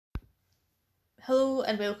Hello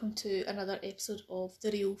and welcome to another episode of The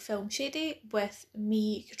Real Film Shady with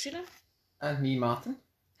me, Katrina. And me, Martin.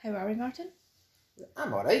 How are we, Martin?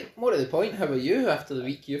 I'm alright. More to the point, how are you after the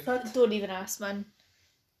week you've had? Don't even ask, man.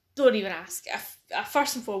 Don't even ask.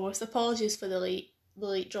 First and foremost, apologies for the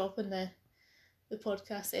late drop in the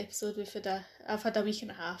podcast episode. I've had a week and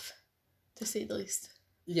a half, to say the least.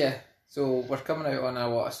 Yeah, so we're coming out on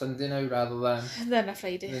a Sunday now rather than Then a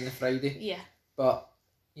Friday. Than the Friday. Yeah. But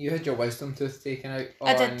you had your wisdom tooth taken out on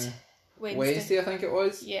I did. Wednesday, I think it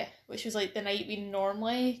was. Yeah, which was like the night we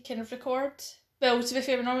normally kind of record. Well, to be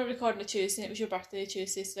fair, we normally record on a Tuesday and it was your birthday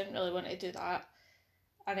Tuesday, so I didn't really want to do that.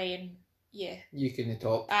 And then, yeah. You couldn't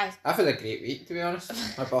talk. I've had a great week, to be honest.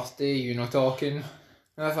 My birthday, you not talking.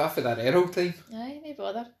 I've had a rare old time. Aye, no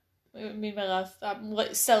bother. Me and my love.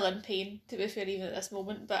 I'm still in pain, to be fair, even at this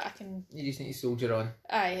moment, but I can... You just need to soldier on.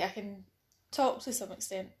 Aye, I can talk to some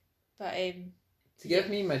extent. But, To give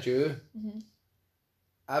me my due,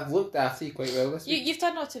 I've looked after you quite well this week. You've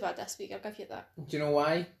done not too bad this week, I'll give you that. Do you know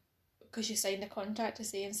why? Because you signed a contract to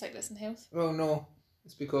stay in sickness and health? Well, no.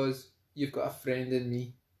 It's because you've got a friend in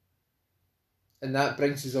me. And that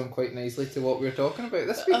brings us on quite nicely to what we were talking about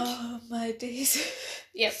this week. Oh, my days.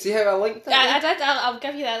 Yep. See how I linked that? I did. I'll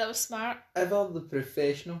give you that. That was smart. Ever the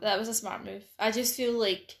professional. That was a smart move. I just feel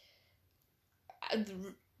like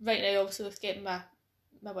right now, obviously, with getting my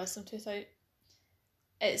wisdom tooth out,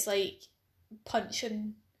 it's like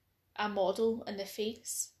punching a model in the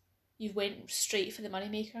face. You went straight for the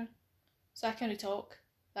moneymaker. So I can't talk.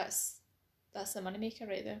 That's the moneymaker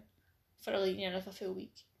right there. For like another full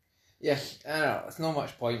week. Yeah, I don't know. It's not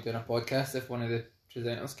much point doing a podcast if one of the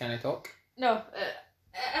presenters can't talk. No,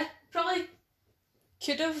 I probably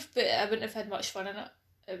could have, but I wouldn't have had much fun in it.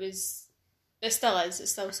 It still is.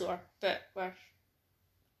 It's still sore, but we're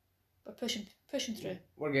pushing through.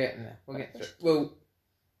 We're getting there. We're getting through. Well,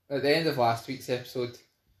 at the end of last week's episode,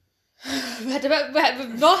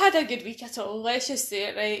 we've not had a good week at all. Let's just say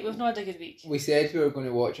it, right? We've not had a good week. We said we were going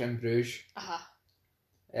to watch In Bruges.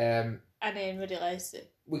 And then we realised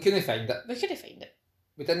that we couldn't find it.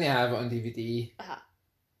 We didn't have it on DVD.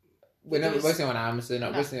 It wasn't on Amazon.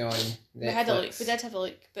 It wasn't on Netflix. We had a look. We did have a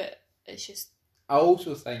look, but it's just... I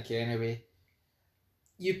also think, anyway,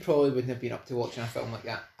 you probably wouldn't have been up to watching a film like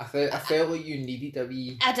that. I felt like you needed a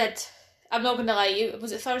wee... I did. I'm not going to lie to you.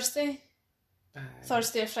 Was it Thursday?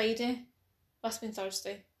 Thursday or Friday? Must have been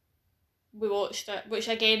Thursday. We watched it, which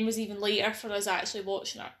again was even later for us actually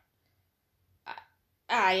watching it.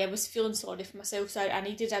 I was feeling sorry for myself, so I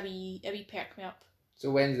needed a wee perk me up.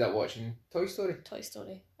 So when did that watching? Toy Story? Toy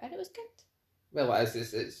Story. And it was good. Well, it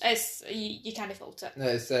is. It's you can't fault it. No,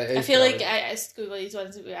 it's I feel like it's one of these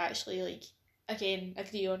ones that we actually, like, again,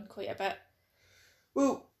 agree on quite a bit.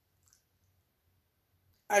 Well,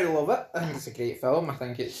 I love it. I think it's a great film. I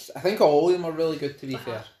think all of them are really good, to be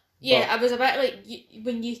fair. Yeah, I was a bit like,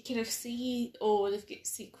 when you kind of see, they've got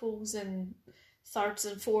sequels and thirds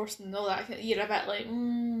and fourths and all that, you're a bit like,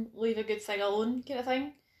 leave a good thing alone kind of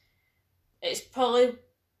thing. It's probably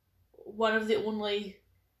one of the only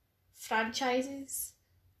franchises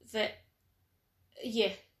that,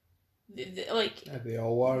 they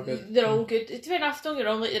all are good. They're all good. To be enough, don't get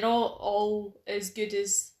wrong, like, they're not all as good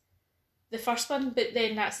as the first one, but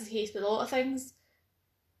then that's the case with a lot of things.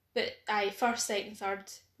 But first, second, third,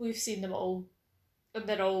 we've seen them all, and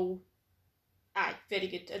they're all very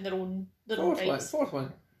good in their own rights. Fourth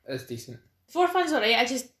one is decent. The fourth one's alright. I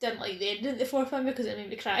just didn't like the ending of the fourth one because it made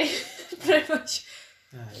me cry, pretty much.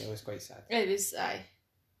 It was quite sad. It was, I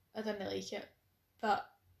didn't like it, but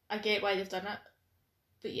I get why they've done it.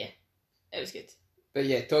 But yeah, it was good. But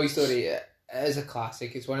yeah, Toy Story, it is a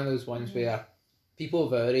classic. It's one of those ones where people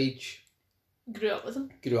of our age grew up with them.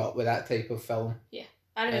 Grew up with that type of film. Yeah.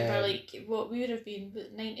 I remember, what we would have been,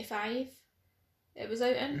 95 it was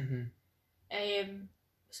out in.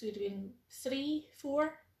 So we'd have been 3,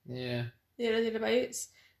 4. Yeah. Thereabouts.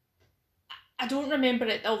 I don't remember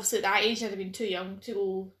it, obviously at that age I'd have been too young to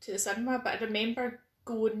go to the cinema, but I remember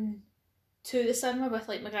going to the cinema with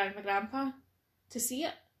like my gran and my grandpa to see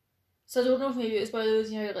it. So I don't know if maybe it was one of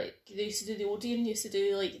those, like they used to do the Odeon, used to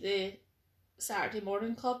do like the Saturday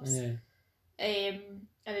morning clubs. Yeah. And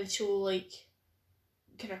then show like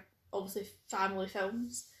kind of obviously family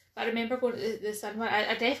films. But I remember going to the cinema.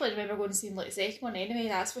 I definitely remember going to see like the second one anyway,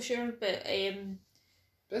 that's for sure. But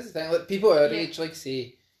that's the thing, like people our age, like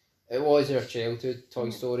say, it was our childhood,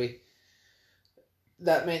 Toy Story.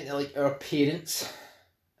 That meant that like our parents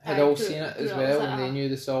had all seen it as well, and they knew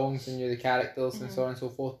the songs and knew the characters and so on and so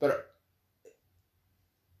forth. But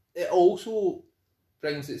it also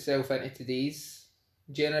brings itself into today's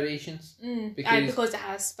generations because it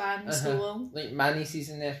has spanned so long. Like my nieces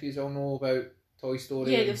and nephews all know about Toy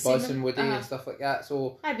Story and Buzz and Woody and stuff like that.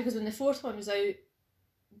 So because when the fourth one was out,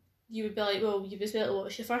 you would be like, well, you was able to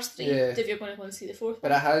watch the first three if you're going to go and see the fourth one.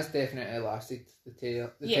 But it has definitely lasted the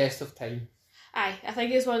test of time. Aye, I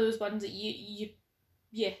think it's one of those ones that you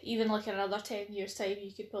even like in another 10 years time,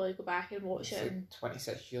 you could probably go back and watch it. Like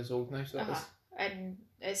 26 years old now, so it is. And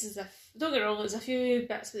it's as if, don't get me wrong, there's a few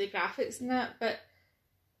bits with the graphics and that, but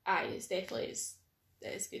it's definitely, it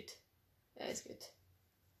is good. It is good.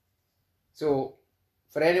 So,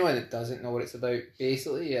 for anyone that doesn't know what it's about,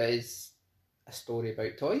 basically it is a story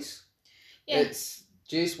about toys. Yeah. It's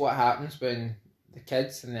just what happens when the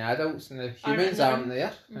kids and the adults and the humans aren't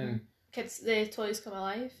there. Mm-hmm. And the toys come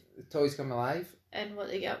alive. The toys come alive. And what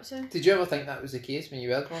they get up to. Did you ever think that was the case when you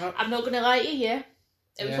were growing up? I'm not going to lie to you, yeah.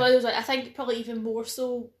 It was one of those, like, I think probably even more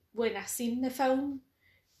so when I seen the film,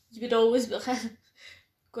 you would always be like,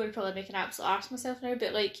 going to probably make an absolute arse myself now,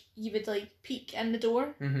 but like, you would like peek in the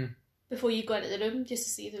door before you go into the room just to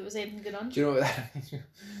see if there was anything going on. Do you know what that means? Do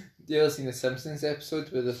you ever seen the Simpsons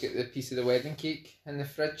episode where they've got the piece of the wedding cake in the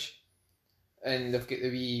fridge and they've got the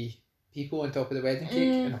wee people on top of the wedding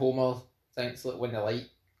cake and Homer thinks like when the light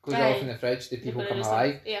goes off in the fridge, the people come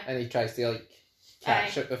alive and he tries to like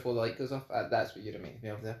catch it before the light goes off. That's what you remind me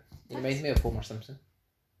of there. You remind me of Homer Simpson.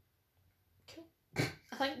 Cool.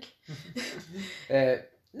 I think.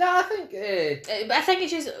 No, I think. But I think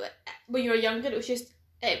it's just when you were younger, it was just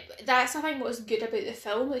that's I think what was good about the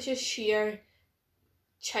film. It's just sheer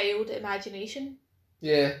child imagination.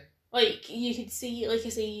 Yeah. Like you could see, like I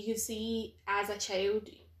say, you could see as a child,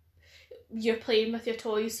 you're playing with your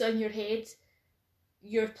toys, so in your head,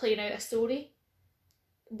 you're playing out a story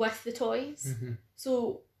with the toys. Mm-hmm.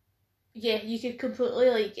 So, yeah, you could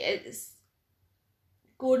completely, like, it's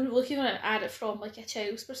looking at it from, like, a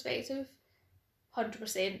child's perspective,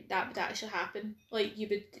 100% that would actually happen. Like, you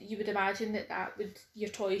would imagine that your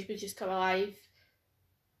toys would just come alive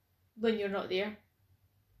when you're not there.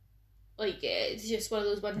 Like, it's just one of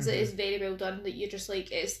those ones that is very well done, that you're just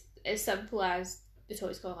like, it's as simple as the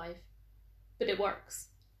toys come alive. But it works.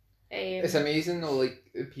 It's amazing though,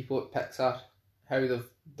 like, the people at Pixar, how they've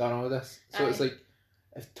done all this. So it's like,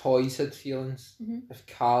 if toys had feelings, if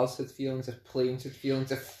cars had feelings, if planes had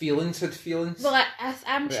feelings, if feelings had feelings. Well,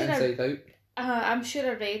 I'm sure Inside Out. I'm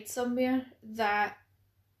sure I read somewhere that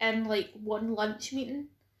in like one lunch meeting,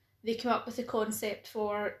 they came up with a concept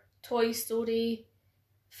for Toy Story,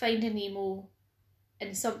 Finding Nemo,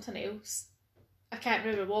 and something else. I can't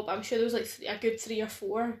remember what, but I'm sure there was like a good 3 or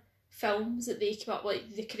 4 films that they came up,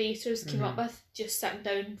 like the creators came up with, just sitting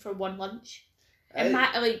down for one lunch. And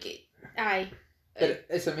But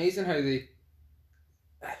it's amazing how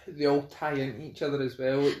they all tie into each other as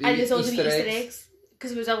well. Like and there's all the Easter eggs.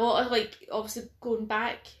 Because there was a lot of, like, obviously going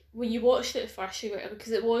back, when you watched it first, you got,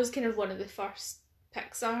 because it was kind of one of the first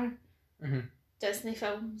Pixar Disney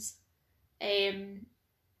films.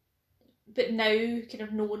 But now, kind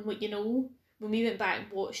of knowing what you know, when we went back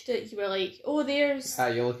and watched it, you were like, oh, there's...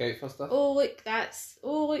 you look out for stuff. Oh, look, that's...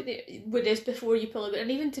 Oh, look, whereas before you probably...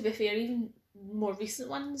 And even, to be fair, even more recent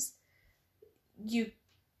ones, you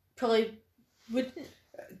probably wouldn't.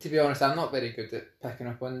 To be honest, I'm not very good at picking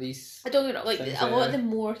up on these. I don't know, like, a lot of the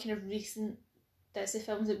more kind of recent Disney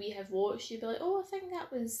films that we have watched, you'd be like, oh, I think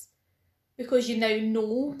that was... Because you now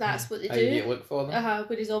know that's what they do. You look for them.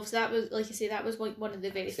 Whereas obviously that was, like I say, that was like one of the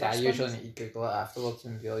very first ones. I usually need to Google it afterwards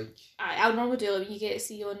and be like... I'll normally do it when you get to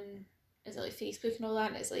see on, is it like Facebook and all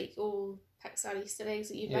that, and it's like, oh, Pixar Easter eggs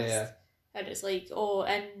that you missed. Yeah. And it's like, oh,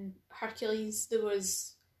 in Hercules there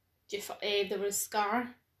was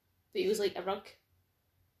Scar, but it was like a rug.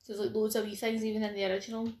 So there's like loads of wee things even in the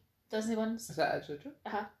original Disney ones. Is that actually true?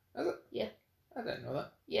 Is it? Yeah. I didn't know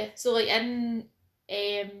that. Yeah. So like in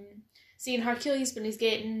seeing Hercules when he's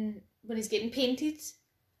getting painted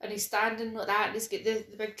and he's standing like that and he's got the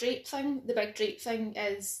big drape thing. The big drape thing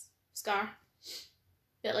is Scar.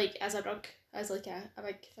 But like as a rug, as like a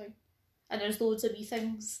big thing. And there's loads of wee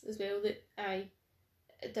things as well that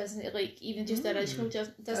it doesn't, like, even just the original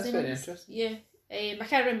Disney That's ones. very interesting. Yeah. I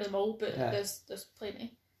can't remember them all, but there's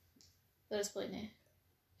plenty. There's plenty.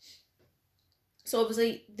 So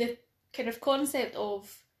obviously the kind of concept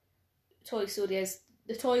of Toy Story is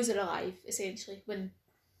the toys are alive, essentially, when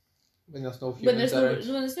there's no humans around.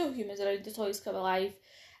 When there's no humans around, the toys come alive.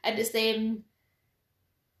 And it's them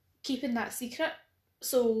keeping that secret.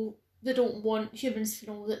 So they don't want humans to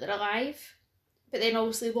know that they're alive. But then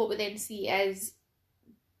obviously what we then see is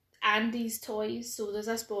Andy's toys. So there's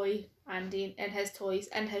this boy, Andy, and his toys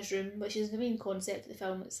in his room, which is the main concept of the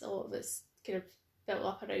film. It's a lot of it's kind of built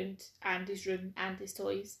up around Andy's room, Andy's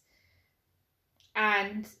toys.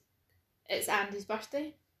 And it's Andy's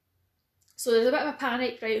birthday. So there's a bit of a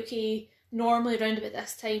panic, right, okay, normally around about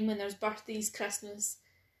this time when there's birthdays, Christmas,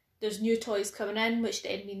 there's new toys coming in, which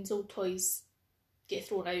then means old toys get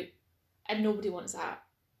thrown out, and nobody wants that.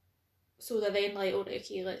 So they're then like, alright,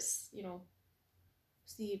 okay, let's, you know,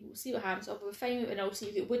 see what happens. I'll be fine. And also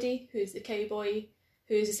you get Woody, who's the cowboy,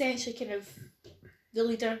 who's essentially kind of the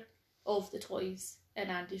leader of the toys in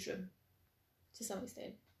Andy's room, to some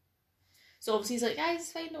extent. So obviously he's like, guys,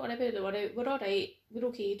 it's fine, don't worry about it, we're alright, we're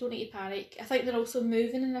okay, don't need to panic. I think they're also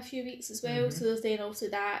moving in a few weeks as well, so there's then also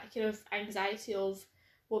that kind of anxiety of,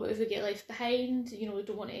 what if we get left behind, you know, we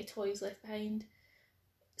don't want any toys left behind.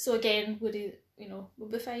 So again, Woody, you know, we'll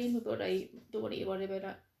be fine, we'll be alright, don't want to worry about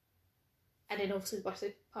it. And then obviously the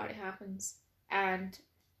birthday party happens, and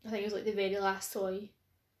I think it was like the very last toy,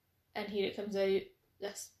 and here it comes out,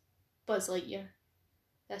 this Buzz Lightyear.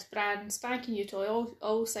 This brand spanking new toy,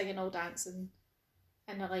 all singing, all dancing,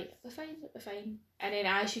 and they're like, we're fine. And then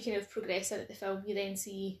as you kind of progress into the film, you then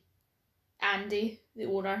see Andy, the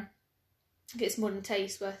owner, gets more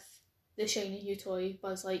enticed with the shiny new toy,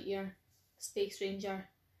 Buzz Lightyear, Space Ranger,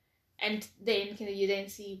 and then you then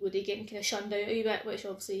see Woody getting kind of shunned out a wee bit, which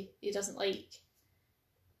obviously he doesn't like.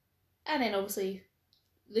 And then obviously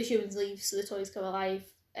the humans leave, so the toys come alive,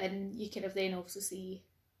 and you kind of then also see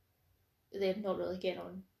them not really getting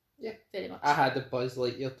on. Yeah. Very much. I had the Buzz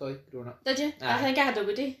Lightyear toy growing up. Did you? I think I had a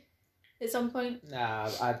Woody at some point. Nah,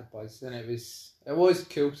 I had the Buzz, and it was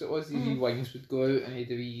cool, because it was these wee wings would go out and he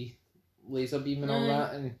had a wee laser beam and all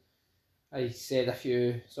that, and I said a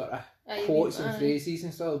few sort of quotes and phrases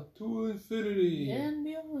and stuff. To infinity and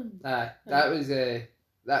beyond. That was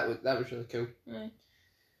really cool. Right.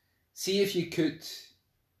 See if you could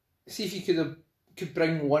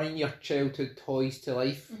bring one of your childhood toys to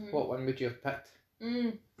life. What one would you have picked?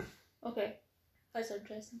 Okay, that's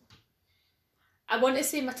interesting. I want to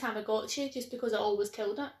say my Tamagotchi, just because I always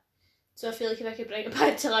killed it. So I feel like if I could bring it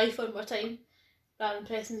back to life one more time, rather than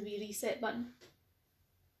pressing the wee reset button,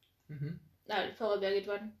 that would probably be a good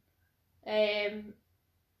one. I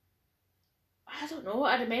don't know.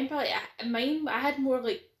 I remember mine. I had more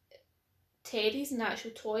like teddies and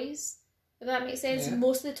actual toys. If that makes sense. Yeah.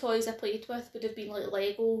 Most of the toys I played with would have been like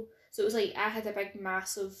Lego. So it was like I had a big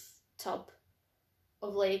massive tub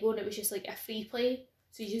of Lego, and it was just like a free play.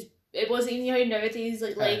 So it wasn't even how nowadays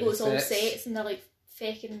like Lego is all sets and they're like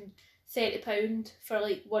fecking £30 for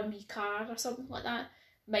like one wee car or something like that.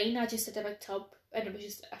 Mine, I just had a big tub, and it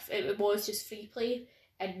was just free play,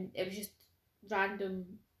 and it was just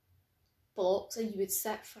random blocks, and you would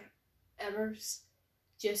sit for hours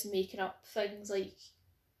just making up things like,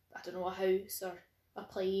 I don't know, a house or a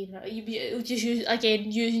plane, or you'd just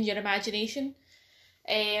using your imagination.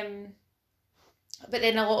 But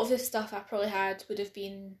then a lot of the stuff I probably had would have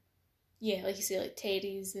been, like you say, like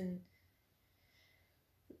teddies and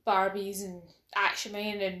Barbies and Action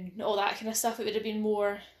Man and all that kind of stuff. It would have been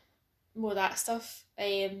more that stuff.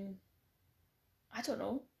 I don't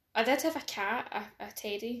know. I did have a cat, a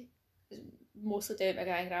teddy, mostly down at my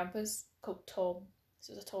grand grandpa's, called Tom.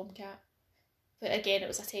 So it was a Tom cat. But again, it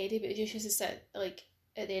was a teddy, but it just used to sit like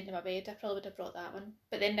at the end of my bed. I probably would have brought that one.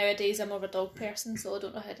 But then nowadays I'm more of a dog person, so I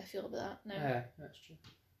don't know how to feel about that now. Yeah, that's true.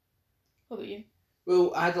 What about you?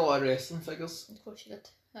 Well, I had a lot of wrestling figures. Of course you did.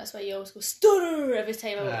 That's why you always go Stunner every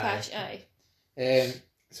time I walk past.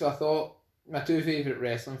 So I thought my two favourite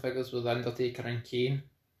wrestling figures were The Undertaker and Kane.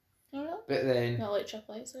 Oh really? But then not like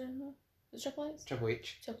Triple H, sorry, no. Was it Triple H? Triple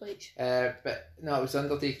H. Triple H. But no, it was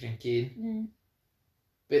Undertaker and Kane.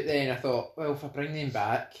 But then I thought, well, if I bring them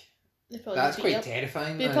back, that's quite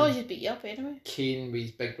terrifying. They'd probably just beat you up anyway. Kane with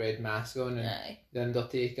his big red mask on, and The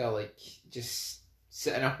Undertaker like just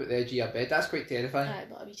sitting up at the edge of your bed. That's quite terrifying. Aye,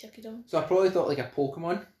 but a wee chucky dog. So I probably thought like a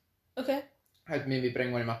Pokemon. Okay. I'd maybe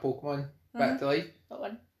bring one of my Pokemon back to life. What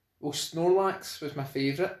one? Well, Snorlax was my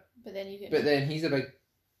favourite. But then then he's a big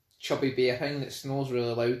chubby bear thing that snores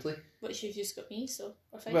really loudly. Which you've just got me, so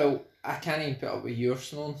we're fine. Well, I can't even put up with your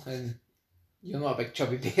snoring, and you're not a big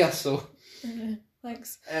chubby bear, so...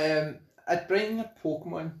 Thanks. I'd bring a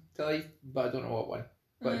Pokemon to life, but I don't know what one.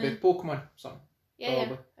 But it'd be Pokemon, something.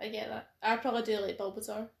 Yeah, I get that. I'd probably do like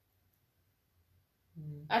Bulbasaur.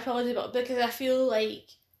 I'd probably do because I feel like...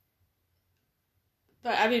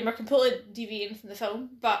 But I mean, we're completely deviating from the film,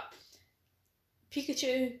 but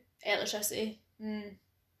Pikachu, electricity,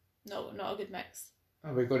 no, not a good mix.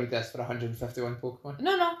 Are we going to this for 151 Pokemon?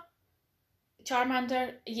 No.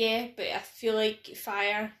 Charmander, yeah, but I feel like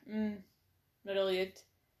fire, not really good.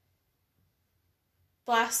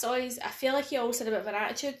 Blastoise, I feel like he always had a bit of an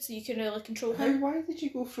attitude, so you can really control him. Why did you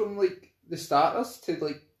go from like the starters to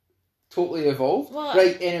like totally evolved? Well,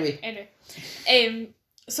 right, anyway.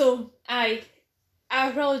 So I'd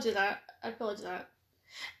probably do that.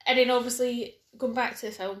 And then obviously, going back to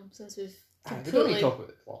the film, since we've we don't need to talk about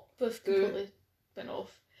the plot. We've completely been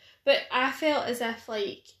off. But I felt as if,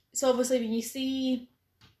 like, so obviously when you see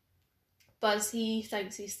Buzz, he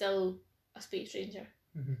thinks he's still a space ranger.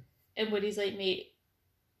 Mm-hmm. And when he's like, mate,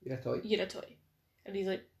 you're a toy. You're a toy. And he's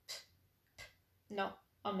like, no,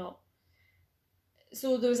 I'm not.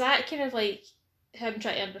 So there was that kind of like him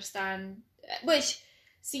trying to understand, which,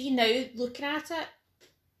 see now, looking at it,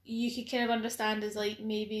 you could kind of understand as like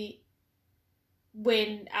maybe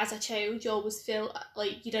when as a child you always felt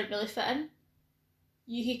like you didn't really fit in.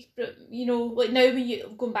 You could, you know, like now when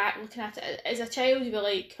you going back looking at it as a child, you'd be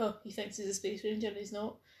like, oh, he thinks he's a space ranger and he's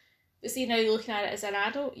not. But see now looking at it as an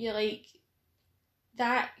adult, you're like,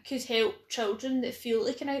 that could help children that feel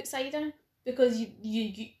like an outsider, because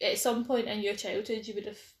you at some point in your childhood you would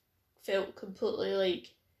have felt completely like,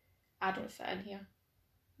 I don't fit in here.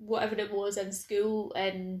 Whatever it was in school,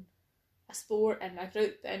 in a sport, in a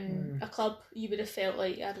group, in a club, you would have felt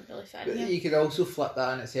like, I don't really fit in here. You could also flip that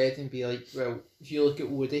on its head and be like, well, if you look at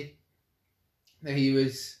Woody, now he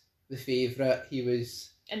was the favourite, he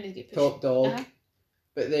was top dog,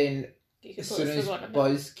 but then as soon as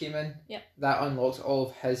Buzz came in, that unlocks all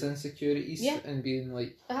of his insecurities and being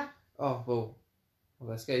like, oh, well,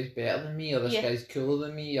 this guy's better than me, or this guy's cooler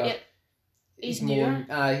than me, or he's more...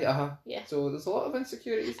 So there's a lot of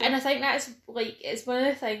insecurities there. And I think that's, like, it's one of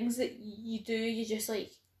the things that you do, you just,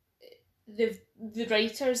 like, the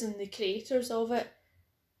writers and the creators of it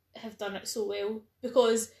have done it so well,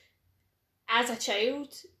 because as a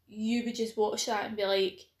child, you would just watch that and be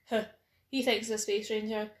like, huh, he thinks he's a space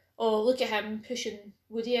ranger, oh, look at him pushing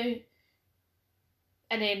Woody out.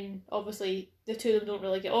 And then, obviously, the two of them don't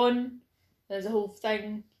really get on. There's a whole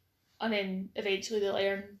thing. And then, eventually, they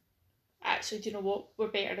learn, actually, do you know what? We're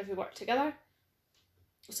better if we work together.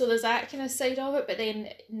 So there's that kind of side of it. But then,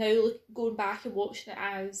 now, going back and watching it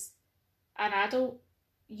as an adult,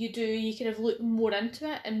 you kind of look more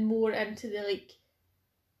into it and more into the,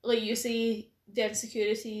 like you say, the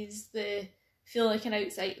insecurities, the feeling like an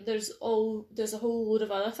outside. There's a whole load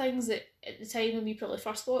of other things that at the time when we probably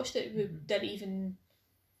first watched it, we didn't even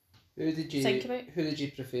think about. Who did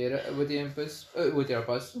you prefer it, Woody and Buzz? Woody or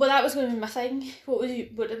Buzz? Well, that was going to be my thing. What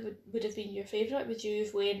would have been your favourite? Would you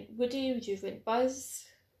have went Woody? Would you have went Buzz?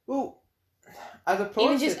 Well, as a product,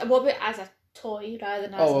 even just what about as a toy rather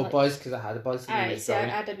than as Buzz, because I had a Buzz. Alright, so I'd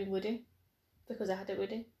have been Woody because I had a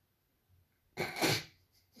Woody.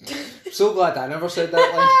 So glad I never said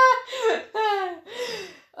that line.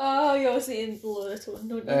 Oh, you're saying below the tone,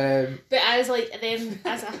 don't you? But as then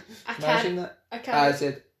as I can't. I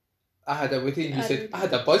said I had a Woody, and you said I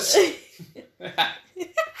had a Buzz.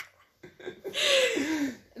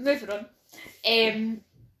 Moving on.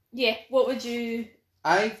 Yeah. What would you?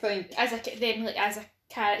 I think as a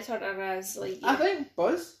character or as I think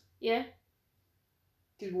Buzz. Yeah.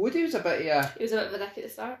 Because Woody was a bit He was a bit of a dick at the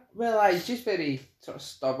start. Well, he's just very sort of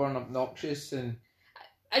stubborn, obnoxious, and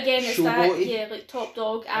again, it's that like top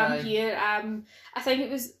dog. I'm here. I think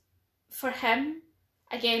it was for him.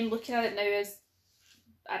 Again, looking at it now as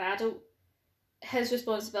an adult, his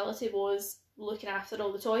responsibility was looking after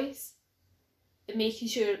all the toys and making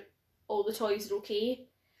sure all the toys are okay.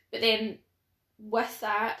 But then with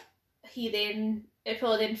that, it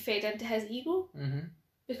probably then fed into his ego. Mm-hmm.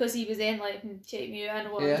 Because he was then like, check me out, I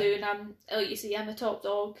know what I'm doing, I'm, like you say, I'm the top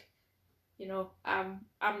dog, you know, I'm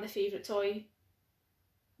the favourite toy,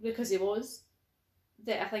 because he was,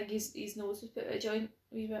 that I think his nose was put out of joint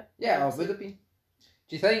a wee bit. Yeah, it would have been.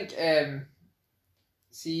 Do you think,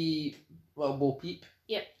 see little Bo Peep?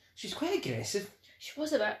 Yep. She's quite aggressive. She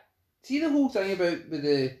was a bit. See the whole thing about with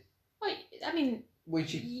the... Like, I mean... When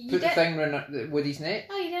she put the thing around Woody's neck?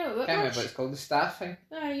 Oh, you know what? I can't remember what it's called, the staff thing.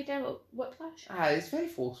 Oh, you know what Whiplash? It's very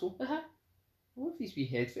forceful. What if his wee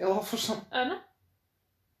head fell off or something? I don't know.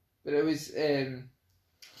 But it was,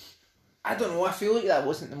 I don't know, I feel like that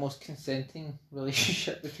wasn't the most consenting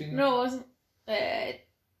relationship between them. No, it wasn't. It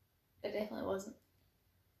definitely wasn't.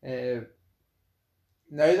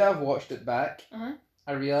 Now that I've watched it back,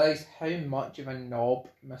 I realise how much of a knob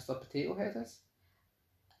Mr. Potato Head is.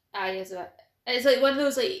 He is a bit. It's like one of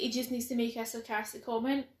those, like, he just needs to make a sarcastic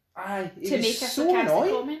comment. To make a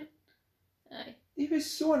sarcastic comment. He was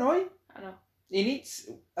so annoying. I know. He needs,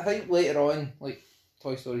 I think later on, like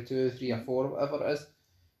Toy Story 2, 3 or 4, whatever it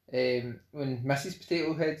is, when Mrs.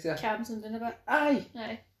 Potato Head's there. Calms him down a bit.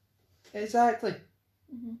 Aye. Exactly.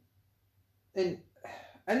 Mm-hmm. And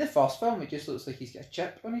in the first film, it just looks like he's got a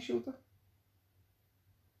chip on his shoulder.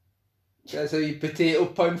 That's how you potato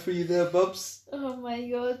pun for you there, Bubs. Oh my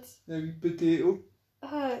god. Now you potato.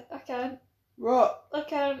 I can't. What? I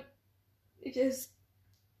can't. It just...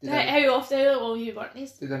 How often? How long have you burnt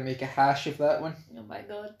these? Did I make a hash of that one? Oh my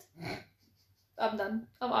god. I'm done.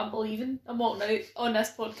 I'm leaving. I'm walking out on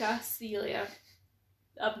this podcast. See you later.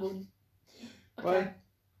 I'm going. Okay. Why?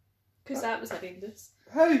 Because that was horrendous.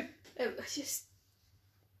 How? It was just...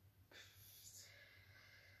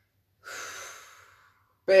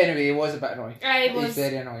 But anyway, it was a bit annoying. It was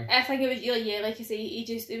very annoying. I think it was, like I say,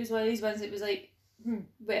 it was one of these ones that was like,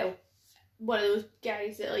 well, one of those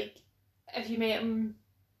guys that, like, if you met him,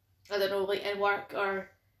 I don't know, like in work or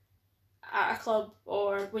at a club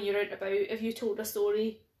or when you're out and about, if you told a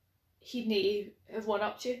story, he'd need to have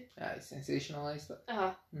one-upped you. Yeah, he sensationalised it.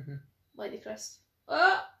 Mm-hmm. Like the Chris.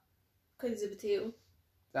 Oh! Because he's a potato.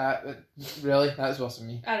 Really? That's worse than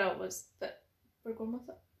me. I know it was, but we're going with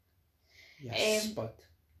it. Yes, spud.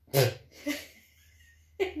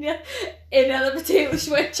 Any other potatoes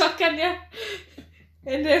you want to chuck in there?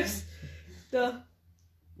 And there's... No,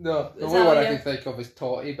 the only one I can think of is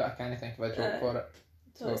Totty, but I can't think of a joke for it.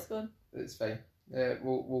 Totty's gone. It's fine.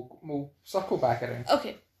 We'll circle back around.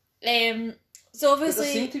 Okay. So obviously...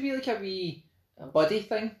 There seemed to be like a wee buddy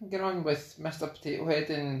thing going on with Mr. Potato Head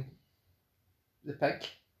and the pig.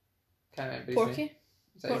 Can't remember his name. Porky?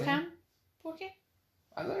 Pork ham? Porky?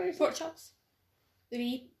 I don't know. Pork chops? The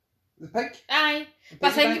pig? Aye. But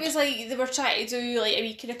I think it was like they were trying to do like a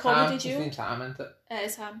wee kind of comedy duo. His name's Ham, isn't it? It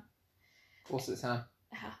is Ham. Of course it's Ham.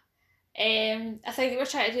 I think they were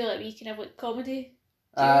trying to do like a wee kind of like comedy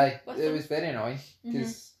duo. Aye. It was very annoying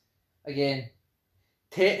because, again,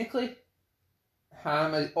 technically,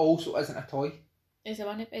 Ham also isn't a toy. He's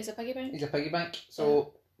a piggy bank. He's a piggy bank.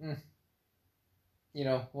 So, you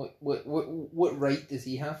know, what right does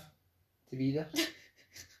he have to be there?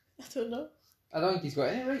 I don't know. I don't think he's got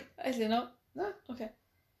any right. Is he not? No. Okay.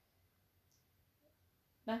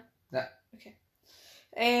 No? No. Okay.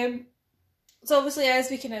 So obviously as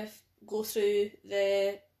we kind of go through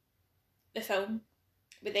the film,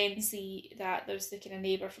 we then see that there's the kind of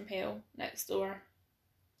neighbour from hell next door,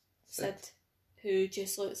 Sid, who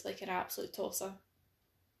just looks like an absolute tosser.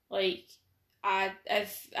 Like, I'd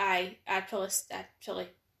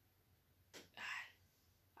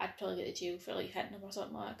probably get to jail for like hitting him or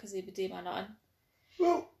something like that because he would do my nothing.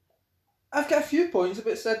 Well, I've got a few points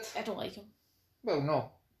about Sid. I don't like him. Well,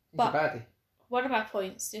 no, he's a baddie. One of my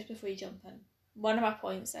points, just before you jump in,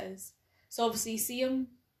 is, so obviously you see him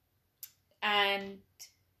and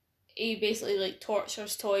he basically like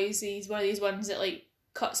tortures toys. He's one of these ones that like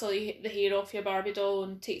cuts all the hair off your Barbie doll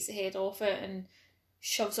and takes the head off it and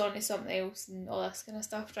shoves onto something else and all this kind of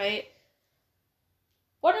stuff, right?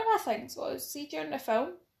 One of my things was, see during the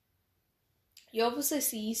film, you obviously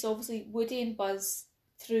see, Woody and Buzz,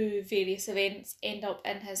 through various events, end up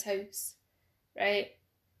in his house, right?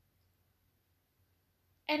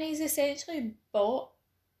 And he's essentially bought,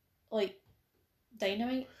 like,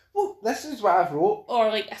 dynamite. Well, this is what I've wrote. Or,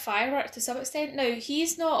 like, a firework to some extent. Now,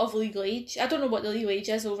 he's not of legal age. I don't know what the legal age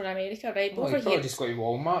is over in America, right? But well, over he probably just go to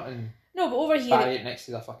Walmart and... No, but over here... buy it next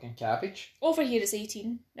to the fucking cabbage. Over here it's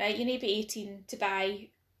 18, right? You need to be 18 to buy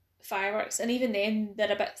fireworks. And even then,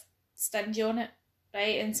 they're a bit stingy on it,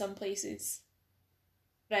 right? In some places.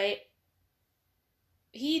 Right?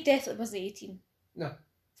 He definitely wasn't 18. No.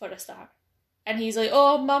 For a start. And he's like,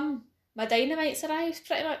 oh, Mum, my dynamite's arrived,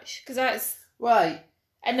 pretty much. Because that's... Why?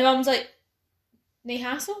 And the mum's like, no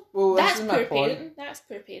hassle. Well, that's poor parenting. That's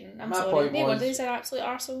poor parenting. I'm sorry. No wonder he's an absolute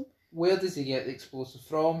arsehole. Where does he get the explosive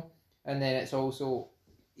from? And then it's also...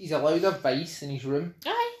 he's allowed a vice in his room.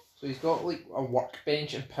 Aye. So he's got like a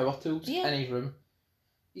workbench and power tools in his room.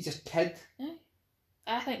 He's a kid. Aye.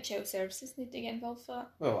 I think child services need to get involved for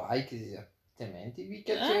that. Well, aye, because he's a demented wee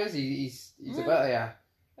kid to us. He's a bit of a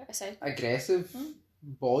aggressive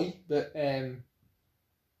boy. But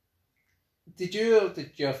did you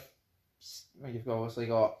well, you've obviously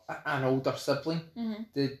got an older sibling. Mm-hmm.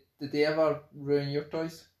 Did they ever ruin your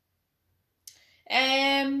toys?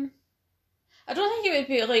 I don't think it would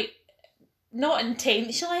be like not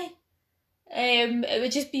intentionally. It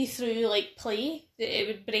would just be through like play that it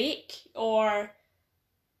would break, or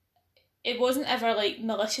it wasn't ever like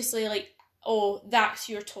maliciously like, oh, that's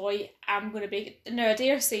your toy, I'm going to break it. Now I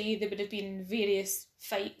dare say there would have been various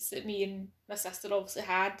fights that me and my sister obviously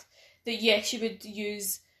had that yes, she would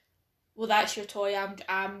use, well, that's your toy,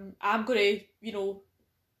 I'm going to, you know,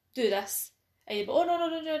 do this, and you'd be, oh no,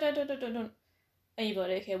 and you'd be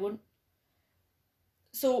like, okay, I won't.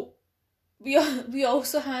 So we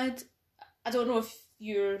also had, I don't know if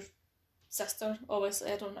your sister,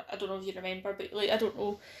 obviously, I don't know if you remember, but like I don't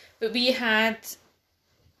know, but we had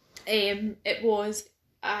it was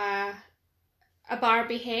a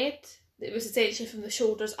Barbie head that was essentially from the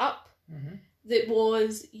shoulders up, that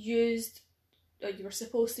was used or you were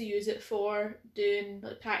supposed to use it for doing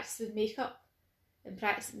like practicing makeup and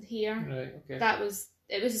practicing hair. Right, okay.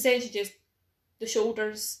 It was essentially just the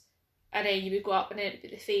shoulders, and then you would go up and then it would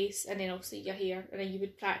be the face, and then obviously your hair, and then you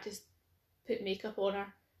would practice putting makeup on her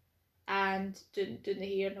and doing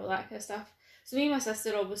the hair and all that kind of stuff. So me and my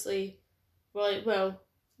sister obviously were like, well,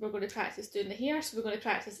 we're going to practice doing the hair, so we're going to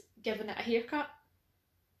practice giving it a haircut.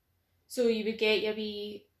 So you would get your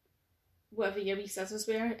wee, whatever your wee scissors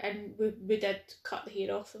were, and we did cut the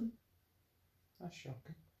hair off them. That's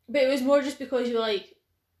shocking. But it was more just because you were like,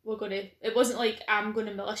 it wasn't like I'm going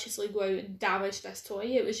to maliciously go out and damage this toy.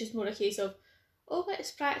 It was just more a case of, oh,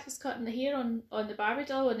 let's practice cutting the hair on the Barbie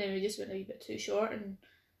doll, and then we just went a wee bit too short, and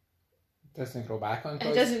it doesn't grow back on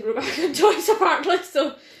toys. It doesn't grow back on toys apparently,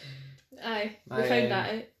 so aye, we found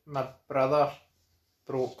that out. My brother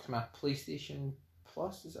broke my PlayStation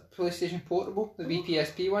Plus, is it PlayStation Portable, the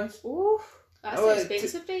VPSP ones. Oh, that's an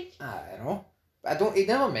expensive break. I know. But he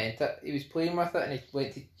never meant it. He was playing with it and he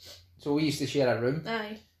went to, so we used to share a room.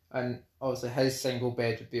 Aye. And obviously his single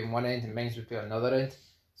bed would be on one end and mine would be on another end.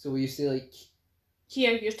 So we used to like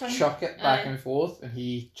here, your turn. Chuck it back and forth, and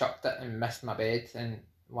he chucked it and missed my bed and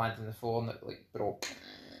landed on the floor and it like broke.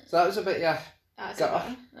 So that was a bit of a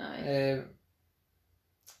gutter.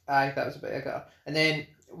 Aye, that was a bit of a gutter. And then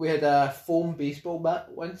we had a foam baseball bat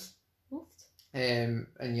once. And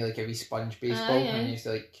you like a wee sponge baseball and you used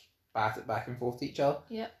to like bat it back and forth to each other.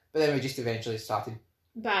 Yeah. But then we just eventually started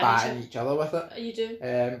batting each other with it. You do.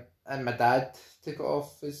 And my dad took it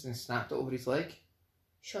off us and snapped it over his leg.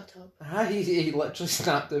 Shut up. He literally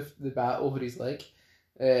snapped the bat over his leg.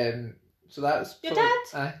 So that was your dad?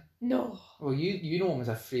 Aye. No. Well, you know him as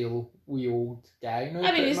a frail wee old guy now.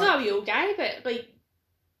 I mean, he's not a wee old guy, but like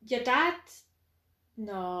your dad,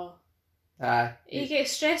 no. Aye. He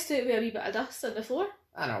gets stressed out with a wee bit of dust on the floor.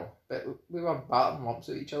 I know, but we were batting lumps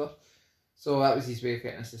at each other. So that was his way of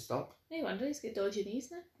getting us to stop. No wonder he's got dodgy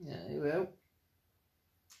knees now. Yeah, well.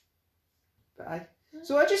 But aye.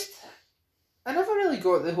 So I never really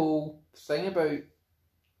got the whole thing about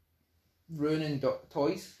ruining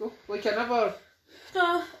toys though. Like I never.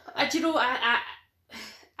 No, do you know?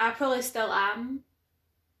 I probably still am.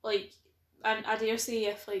 Like, and I dare say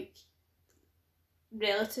if like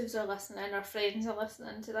relatives are listening or friends are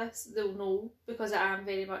listening to this, they'll know, because I am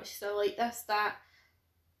very much still like this, that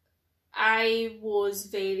I was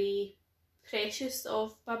very precious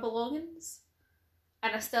of my belongings,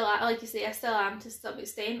 and I still, like you say, I still am to some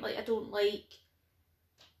extent. Like I don't like,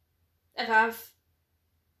 if I've,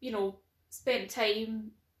 spent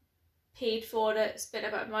time, paid for it, spent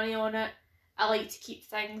a bit of money on it, I like to keep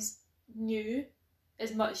things new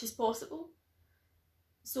as much as possible.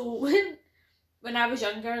 So when I was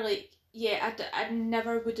younger, like, yeah, I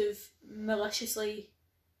never would have maliciously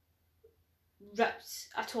ripped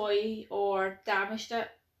a toy or damaged it,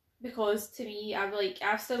 because to me,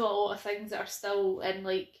 I've still got a lot of things that are still in,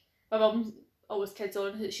 like, my mum always kids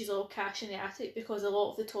on that she's all cash in the attic, because a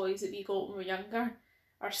lot of the toys that we got when we were younger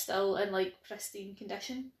are still in, like, pristine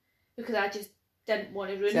condition, because I just didn't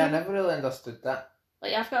want to ruin them. I never really understood that.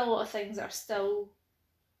 Like, I've got a lot of things that are still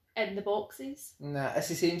in the boxes. Nah, it's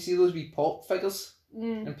the same. See those wee pop figures?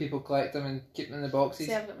 And people collect them and keep them in the boxes.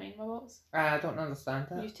 See, I've got mine in my box. I don't understand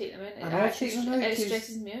that. You take them in. I take them out. It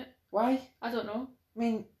stresses me out. Why? I don't know. I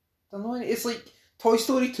mean, it's like Toy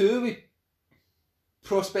Story 2 with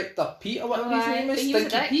Prospector Pete or whatever his name is.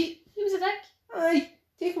 Stinky Pete. He was a dick. Aye,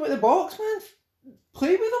 take him out of the box, man.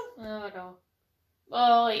 Play with him. Oh no.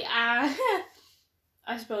 Well, like, I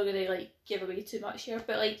was probably gonna like give away too much here,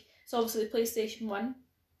 but like, so obviously the PlayStation 1,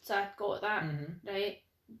 so I got that, right?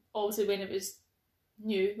 Obviously when it was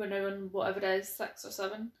new, we're now on whatever it is, 6 or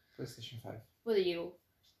 7. PlayStation 5. Well, there you go.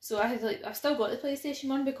 So I've still got the PlayStation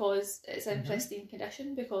 1 because it's in pristine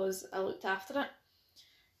condition, because I looked after it.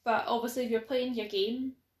 But obviously if you're playing your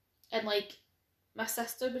game and like my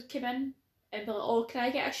sister would come in and be like, oh, can I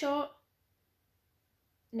get a shot?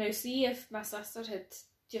 Now see, if my sister had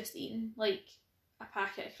just eaten like a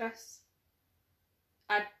packet of crisps,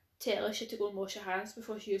 I'd tell her she had to go and wash her hands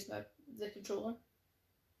before she used the controller.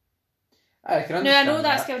 I can understand. Now I know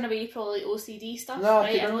that's giving away probably OCD stuff, no,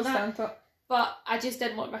 right? I know that. But I just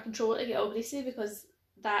didn't want my controller to get all greasy, because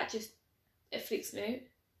it freaks me out.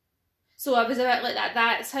 So I was a bit like that.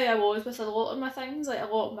 That's how I was with a lot of my things, like a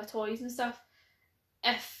lot of my toys and stuff.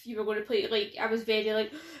 If you were going to play it, like, I was very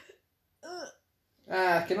like,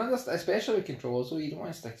 I can understand, especially with controllers, so you don't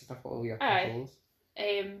want to stick stuff all over your controllers.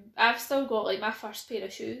 I've still got like my first pair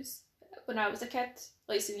of shoes when I was a kid.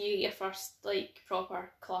 Like, so when you get your first like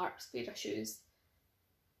proper Clarks pair of shoes,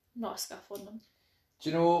 not a scuff on them. Do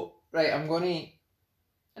you know, right, I'm going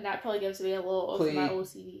to And that probably gives away a lot of my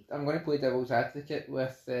OCD. I'm going to play devil's advocate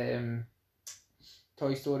with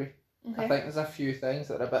Toy Story. Okay. I think there's a few things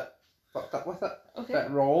that are a bit fucked up with it. Okay. A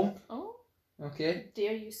bit wrong. Oh. Okay.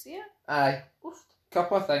 Dare you see it? Aye. Oof.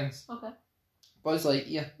 Couple of things. Okay. Buzz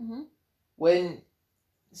Lightyear. When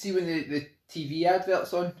the TV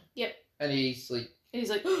advert's on. Yep. And he's like,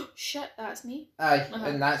 oh shit, that's me. Aye,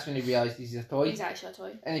 and that's when he realised he's a toy. He's actually a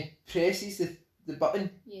toy. And he presses the button.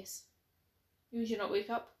 Yes. Would you not wake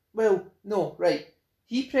up? Well, no, right.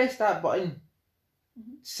 He pressed that button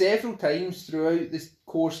several times throughout the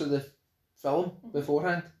course of the film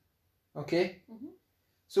beforehand. Okay?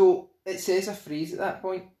 So it says a phrase at that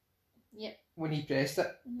point. Yep. When he pressed it.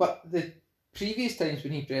 But the previous times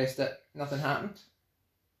when he pressed it, nothing happened.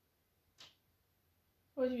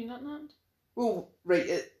 What do you mean nothing happened? Well, right,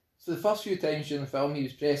 so the first few times during the film he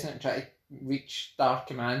was pressing it and trying to reach Star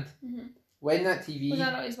Command. When that TV... Was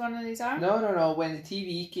that not his one on his arm? No. When the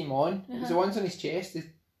TV came on, it was the ones on his chest, the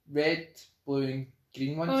red, blue and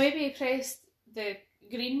green ones. Well, maybe he pressed the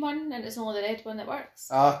green one and it's only the red one that works.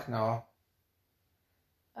 Ugh, no.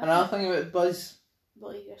 Another thing about Buzz...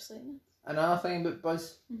 Believe your statement. Another thing about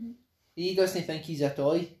Buzz... He doesn't think he's a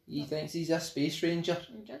toy. He thinks he's a space ranger.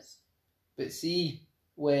 He does. But see...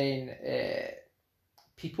 when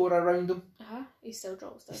people are around him, he still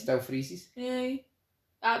drops down. He still freezes. Yeah,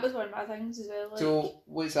 that was one of my things as well. Like, so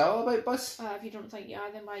what's that all about, Buzz? If you don't think you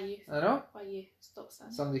are, then why you? I know. Why you stop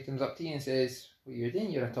standing? Somebody comes up to you and says, "What are you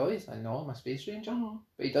doing? You're a toy." I know, I'm a space ranger.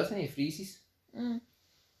 But he doesn't. He freezes.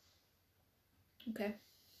 Okay.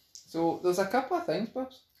 So there's a couple of things,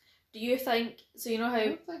 Bubs. Do you think? So you know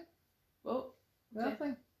how? What?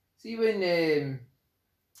 Nothing. See when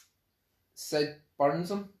Sid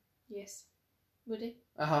burns him. Yes. Would he?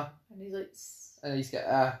 And he's like. And he's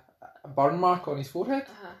got a burn mark on his forehead.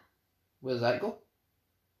 Where does that go?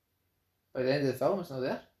 By the end of the film, it's not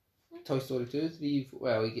there. Toy Story 2, 3,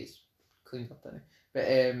 well, he gets cleaned up, doesn't he? But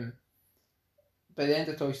by the end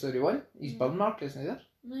of Toy Story 1, his burn mark isn't there.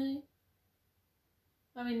 No.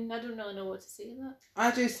 I mean, I don't really know what to say in that.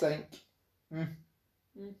 I just think.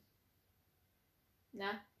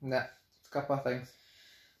 Nah. It's a couple of things.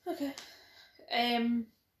 Okay.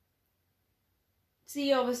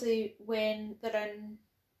 See, obviously, when they're in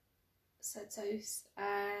Sid's house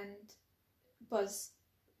and Buzz,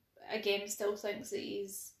 again, still thinks that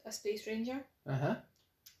he's a space ranger. And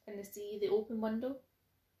they see the open window.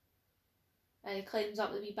 And he climbs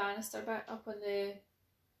up the wee banister bit, up on the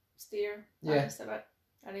stair banister bit.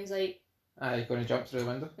 And he's like... You're going to jump through the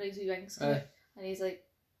window? With his wee wings. And he's like...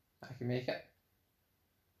 I can make it.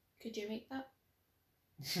 Could you make that?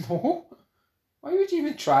 No. Why would you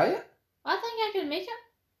even try it? I think I can make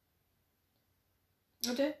it.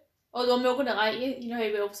 I do. Although I'm not going to lie to you. You know how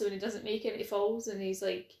obviously when he doesn't make it, he falls and he's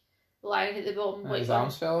like lying at the bottom. And his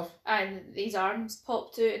arms fell off. And his arms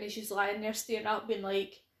popped out and he's just lying there staring up being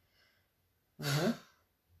like...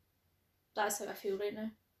 That's how I feel right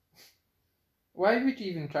now. Why would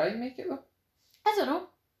you even try and make it though? I don't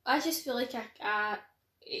know. I just feel like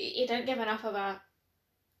he didn't give enough of a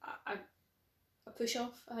push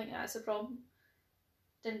off. I think that's the problem.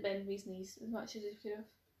 Didn't bend his knees as much as he could have.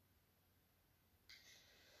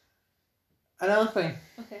 Another thing.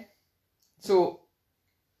 Okay. So,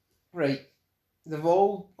 right, they've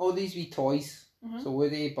all these wee toys. So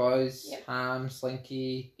Woody, Buzz, Ham,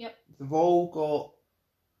 Slinky. Yep. They've all got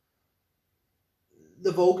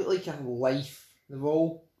like a life. They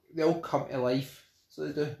all come to life. So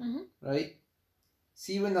they do. Right.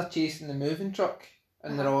 See when they're chasing the moving truck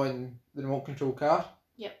and they're on the remote control car.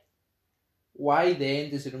 Yep. Why then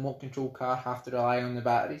does the remote control car have to rely on the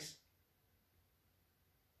batteries?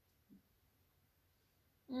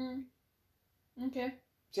 Okay.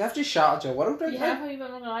 So you have just shattered your world right now. You have, I'm not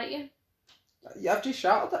going to lie to you. You have just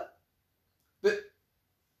shattered it. But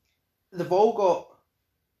they've all got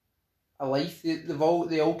a life.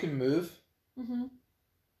 They all can move.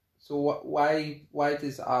 So why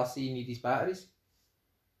does RC need his batteries?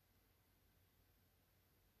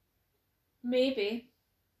 Maybe.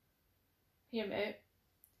 Hear me out.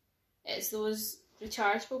 It's those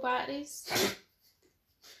rechargeable batteries.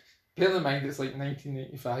 Bear in mind it's like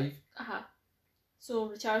 1985. So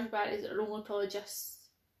rechargeable batteries are only probably just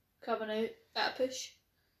coming out at a push.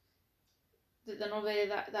 They're not very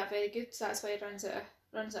that very good, so that's why it runs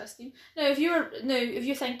out of steam. Now if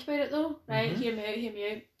you think about it though, right, hear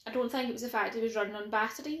me out. I don't think it was the fact it was running on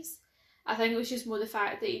batteries. I think it was just more the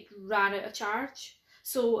fact that it ran out of charge.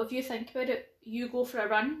 So if you think about it, you go for a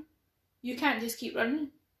run, you can't just keep running.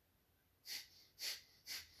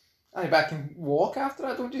 Aye, but I can walk after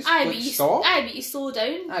that. Don't just stop. Aye, but you slow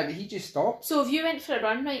down. Aye, but he just stopped. So if you went for a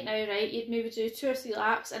run right now, right, you'd maybe do 2 or 3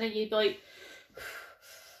 laps, and then you'd be like,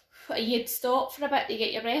 and you'd stop for a bit to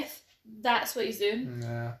get your breath. That's what he's doing.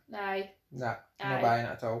 Nah. Aye. Nah, I'm not buying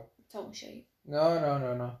it at all. Talking shite.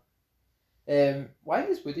 No. Why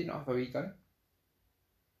does Woody not have a wee gun?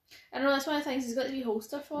 I know that's one of the things. He's got the wee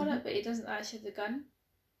holster for it, but he doesn't actually have the gun.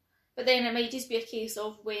 But then it might just be a case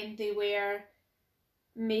of when they were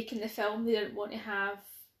making the film, they didn't want to have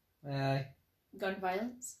gun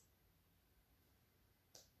violence.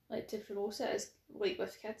 Like, to promote it as, like,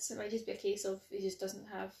 with kids. It might just be a case of he just doesn't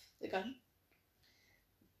have the gun.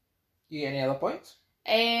 You get any other points?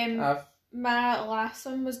 My last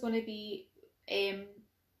one was going to be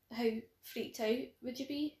how freaked out would you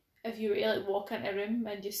be if you were to, like, walk into a room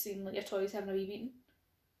and just seen, like, your toys having a wee meeting?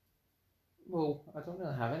 Well, I don't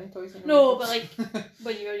really have any toys in the No, but, like,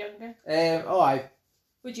 when you were younger. I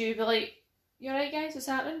Would you be like, "You alright, guys, what's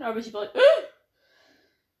happening?" Or would you be like,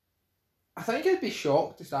 I think I'd be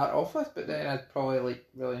shocked to start off with, but then I'd probably, like,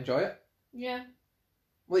 really enjoy it. Yeah.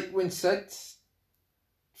 Like, when Sid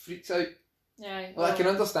freaks out. Yeah. Well, I can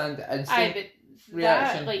understand the instant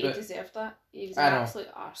reaction. Like, he deserved that. He was an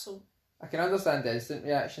absolute arsehole. I can understand the instant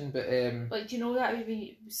reaction, but like, do you know that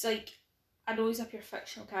movie? It's like, I know he's a pure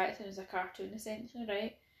fictional character, he's a cartoon essentially,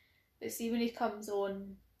 right? But see, when he comes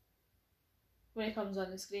on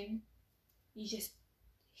the screen, you just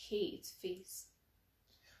hate his face.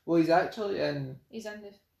 Well, he's actually in... He's in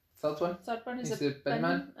the third one. He's the bin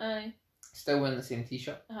man. Aye. Still wearing the same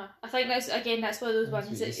t-shirt. I think that's one of those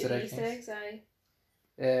ones that Easter eggs. Aye.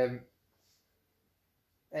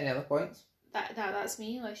 Any other points? That's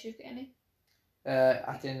me, unless you've got any.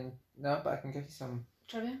 I can give you some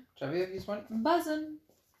trivia if you want. Buzzing.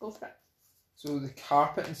 Go for it. So the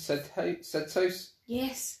carpet in Sid's house.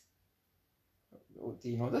 Yes. Oh, do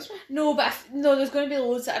you know this one? No, but there's going to be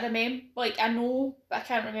loads that I remember. Like, I know, but I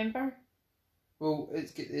can't remember. Well,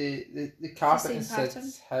 it's got the carpet in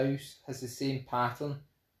Sid's house has the same pattern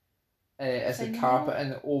as the carpet in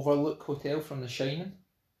the Overlook Hotel from The Shining.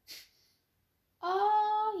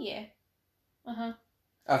 Oh, yeah.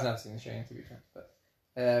 I've never seen The Shining, to be fair, but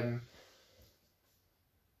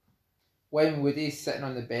when Woody's sitting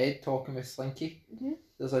on the bed talking with Slinky,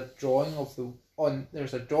 there's a drawing of him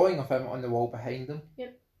on the wall behind him.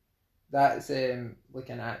 Yep. That's like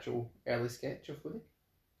an actual early sketch of Woody,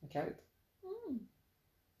 the character.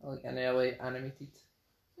 Like an early animated.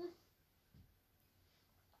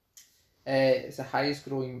 It's the highest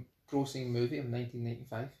grossing movie of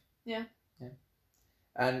 1995. Yeah.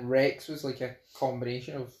 And Rex was like a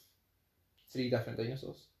combination of 3 different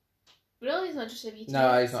dinosaurs. Really? He's not just a wee T-Rex?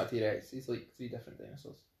 No, he's not a T-Rex. He's like 3 different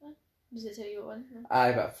dinosaurs. Does it tell you what one? No.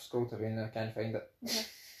 Aye, but I've scrolled away and I can't find it. Okay.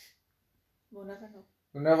 We'll never know.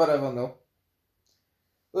 We'll never ever know.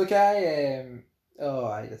 Look,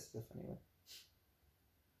 this is a funny one.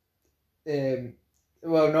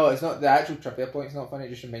 Well, no, it's not the actual trivia point. It's not funny. It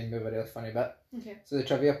just reminds me of a really funny bit. Okay. So the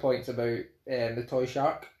trivia point's about the toy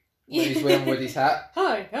shark when he's wearing Woody's hat.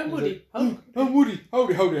 Hi, I'm Woody. Like, I'm Woody.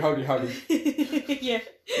 Howdy. Yeah.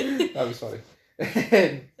 That was funny.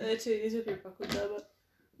 These are people buckled there, but.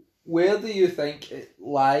 Where do you think it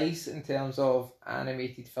lies in terms of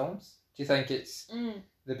animated films? Do you think it's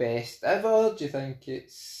the best ever? Do you think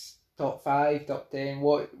it's top 5, top 10?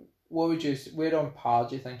 What would you? Where on par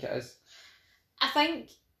do you think it is? I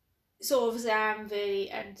think so. Obviously, I'm very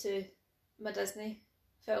into my Disney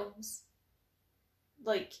films,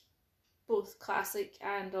 like both classic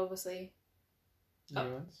and obviously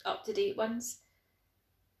up to date ones.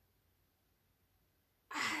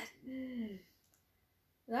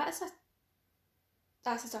 That's a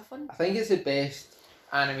tough one. I think it's the best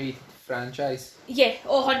animated franchise. Yeah,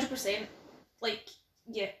 100%. Like,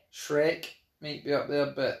 yeah. Shrek might be up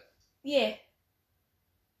there, but... Yeah.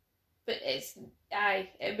 But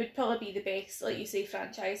it would probably be the best, like you say,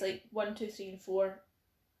 franchise. Like, 1, 2, 3 and 4,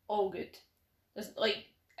 all good. There's, like,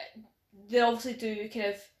 they obviously do kind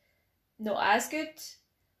of not as good,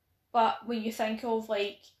 but when you think of,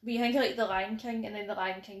 like, The Lion King and then The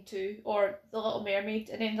Lion King 2, or The Little Mermaid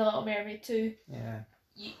and then The Little Mermaid 2, yeah,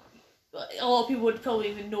 a lot of people would probably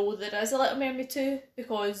even know there is a Little Mermaid 2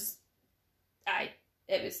 because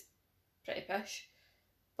it was pretty pish.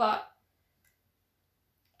 But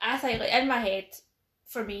I think, like, in my head,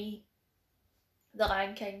 for me, The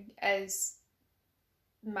Lion King is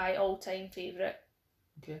my all-time favourite.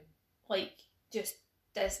 Okay. Like, just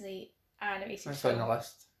Disney animated That's film. on the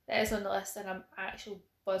list. It is on the list and I'm actually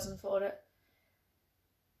buzzing for it.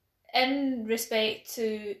 In respect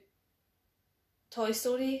to Toy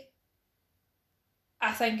Story,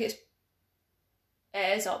 I think it's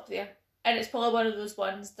it is up there. And it's probably one of those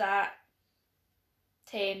ones that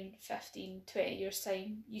 10, 15, 20 years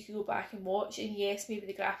time you can go back and watch, and yes, maybe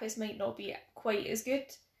the graphics might not be quite as good,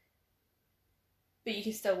 but you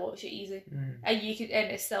can still watch it easy. And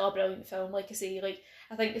it's still a brilliant film. Like I say, like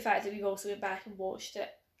I think the fact that we've also went back and watched it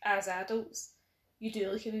as adults, you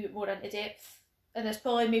do look a wee bit more into depth, and there's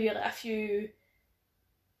probably maybe like a few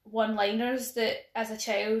one-liners that as a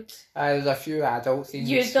child there's a few adult themes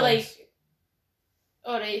you'd be like,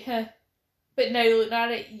 alright, huh. But now looking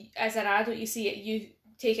at it as an adult, you see it, you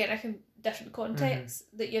take it in a different context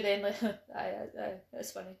that you're then like,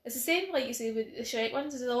 that's funny. It's the same, like you say, with the Shrek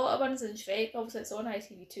ones. There's a lot of ones in Shrek. Obviously, it's on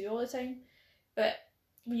ITV2 all the time. But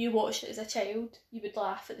when you watched it as a child, you would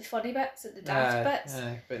laugh at the funny bits and the daft bits.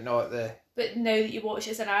 But not the... But now that you watch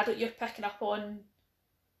it as an adult, you're picking up on,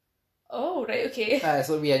 oh, right, okay. It's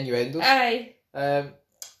like wee innuendos. Aye.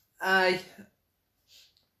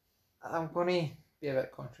 I'm going to be a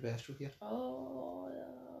bit controversial here. Oh,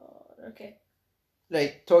 okay.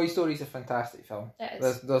 Right, Toy Story is a fantastic film. It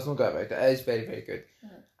is. There's no doubt about it. It is very, very good.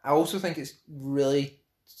 I also think it's really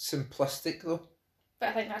simplistic, though. But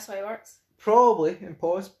I think that's why it works. Probably, and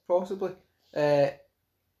possibly. But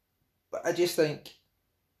I just think,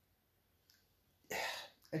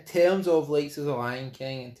 in terms of likes of The Lion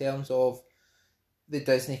King, in terms of the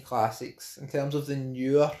Disney classics, in terms of the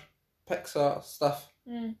newer Pixar stuff,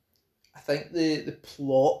 I think the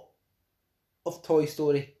plot of Toy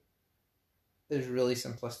Story is really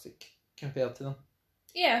simplistic compared to them.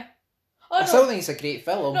 Yeah. I still think it's a great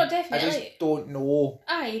film. No, definitely. I just don't know.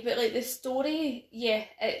 Aye, but like the story, yeah,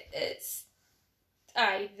 it's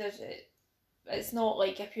not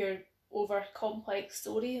like a pure over complex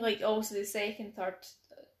story. Like also the second, third,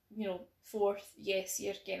 fourth, yes,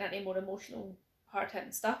 you're getting into more emotional, hard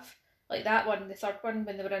hitting stuff. Like that one, the third one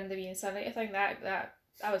when they were in the wee insanity thing, that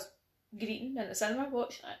I was greeting in the cinema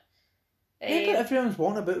watching it. Yeah, but everyone's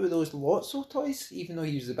walking about with those Lotso toys, even though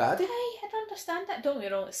he was the baddie. Aye, I don't understand that. Don't get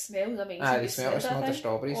me wrong, it smells amazing. They smell the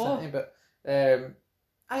strawberries, don't they? But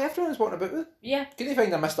everyone's walking about with. Yeah. Couldn't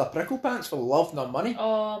find a Mr. Prickle Pants for love nor money.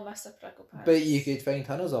 Oh, Mr. Prickle Pants. But you could find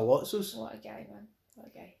hundreds of Lotsos. What a guy, man. What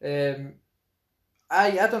a guy.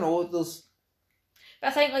 I don't know, there's... But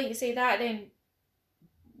I think, like you say, that then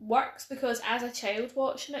works because as a child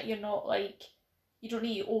watching it, you're not like... You don't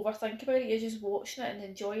need to overthink about it, you're just watching it and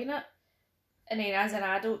enjoying it. And then as an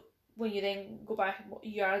adult, when you then go back,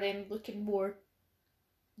 you are then looking more...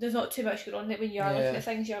 There's not too much going on that when you are looking at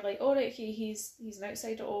things, you're like, oh right, okay, he's an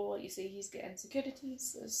outsider, or like you say, he's got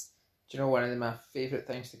insecurities. Do you know one of my favourite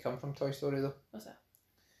things to come from Toy Story though? What's that?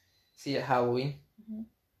 See at Halloween,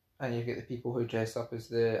 and you get the people who dress up as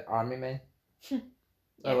the army men.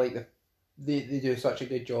 I like they do such a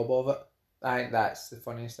good job of it. I think that's the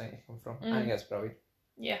funniest thing to come from. I think that's brilliant.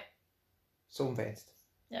 Yeah. So invented.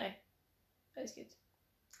 Yeah. That's good.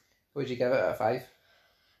 What would you give it out of 5?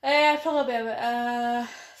 Probably about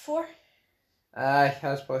 4. I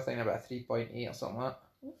was probably thinking about a 3.8 or something like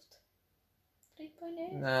that.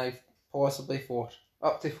 3.8? Nah, possibly 4.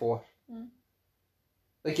 Up to 4.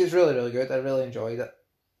 Like, it's really, really good. I really enjoyed it.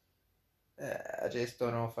 I just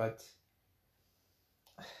don't know if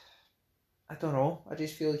I don't know. I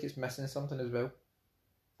just feel like it's missing something as well.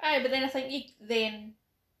 Aye, but then I think you then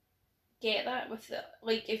get that with the,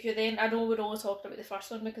 like, if you're then, I know we're only talking about the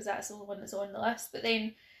first one because that's the only one that's on the list, but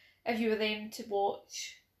then if you were then to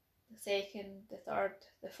watch the second, the third,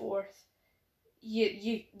 the fourth,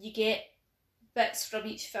 you get bits from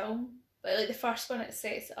each film. But like the first one, it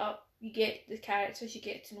sets it up. You get the characters, you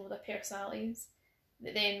get to know their personalities.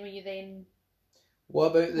 But then when you then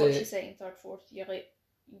watch the second, third, fourth,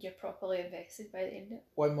 you're properly invested by the end of it.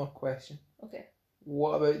 One more question. Okay.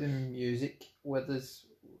 What about the music? Do you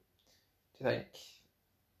think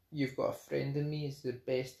You've Got a Friend in Me is the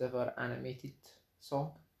best ever animated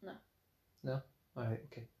song? No. No? Alright,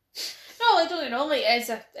 okay. No, I don't know, like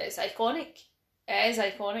it's iconic. It is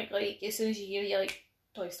iconic, like as soon as you hear it, you're like,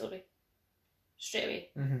 Toy Story. Straight away.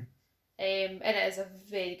 And it is a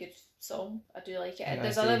very good song. I do like it. And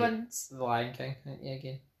there's other ones. The Lion King, isn't it,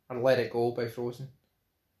 again? Or Let It Go by Frozen.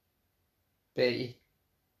 Betty.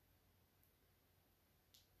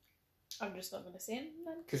 I'm just not going to say them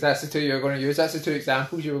then. Because that's the two you were going to use. That's the two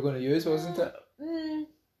examples you were going to use, wasn't it?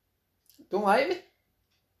 Don't lie to me.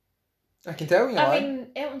 I can tell you I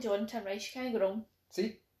mean, Elton John, Tim Rice, you can't go wrong.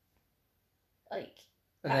 See? Like,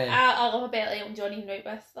 then, I love a bit of Elton John even out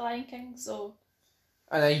with The Lion King, so...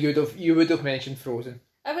 And then you would have mentioned Frozen.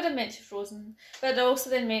 I would have mentioned Frozen. But I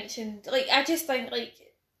also then mentioned... Like, I just think, like,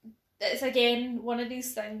 it's again one of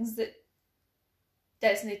these things that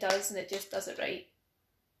Disney does and it just does it right.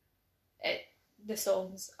 The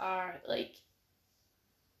songs are, like,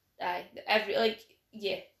 Aye,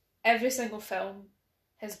 every single film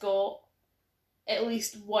has got at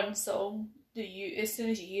least one song that you, as soon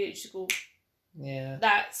as you hear it, you just go, yeah,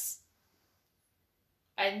 that's,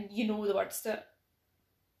 and you know the words to it.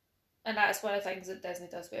 And that's one of the things that Disney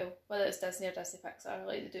does well, whether it's Disney or Disney Pixar,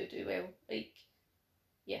 like they do well. Like,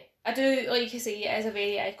 yeah, I do, like you say, it is a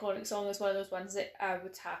very iconic song. It's one of those ones that I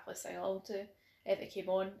would happily sing along to if it came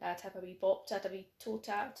on. I'd have a wee bop to it, I'd a wee toe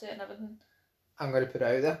tap to it and everything. I'm going to put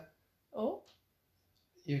it out there. Oh?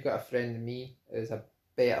 You've Got a Friend in Me is a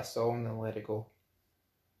better song than Let It Go.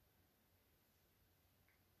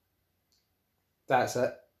 That's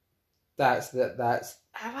it. That's.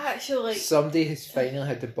 I've actually, like... Somebody has finally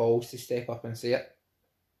had the balls to step up and say it.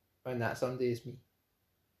 And that somebody is me.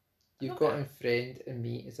 You've Got a Friend in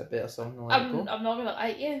Me is a better song than Let It Go. I'm not going to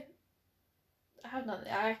lie to you. I have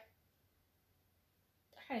nothing. I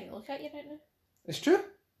can't even look at you right now. It's true.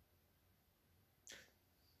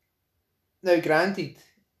 Now, granted,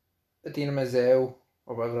 Idina Menzel,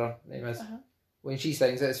 or whatever her name is, when she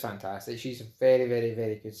sings it, it's fantastic. She's a very, very,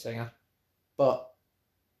 very good singer. But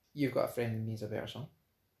You've Got a Friend in Me is a better song.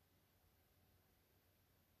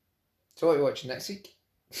 So what are you watching next week?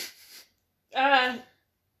 I'm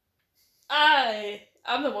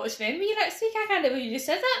not watching any of you next week. I can't believe you just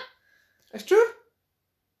said that. It's true.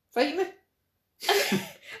 Fight me.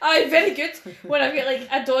 Aye, very good. When I've got like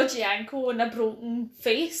a dodgy ankle and a broken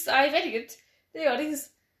face. Aye, very good. There you are.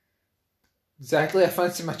 Exactly, I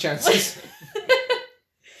fancy my chances.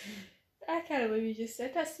 I can't believe you just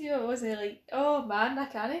said that. See, I wasn't like, oh man, I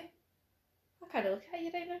can't look at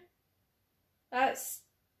you right now. That's,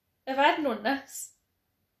 if I'd known this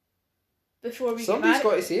before we Somebody's get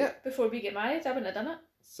married, got to say it. Before we get married, I wouldn't have done it.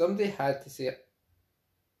 Somebody had to say it.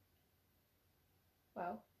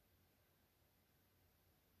 Wow.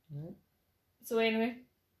 Mm. So anyway,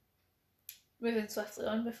 moving swiftly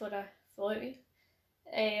on before I fall out of you.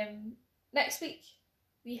 Next week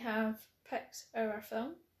we have picked our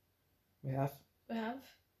film. We have.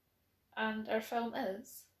 And our film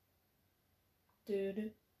is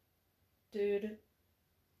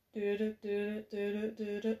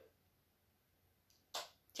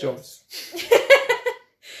Jaws.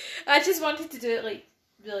 I just wanted to do it like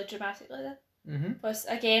really dramatically then. Mm-hmm. Plus,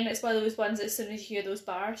 again, it's one of those ones that as soon as you hear those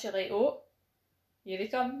bars, you're like, oh, here he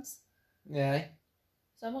comes. Yeah.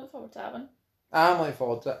 So I'm looking forward to that one. I'm looking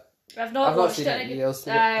forward to it. I've not watched seen it in years.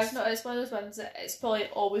 I've not. It's one of those ones that it's probably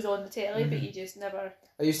always on the telly, but you just never.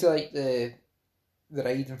 I used to like the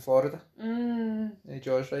ride in Florida. The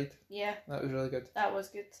Jaws ride. Yeah. That was really good. That was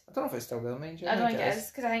good. I don't know if it's still there, mind you. I don't think it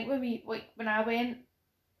is, because I think when I went,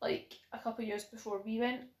 like a couple of years before we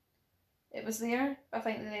went, it was there. I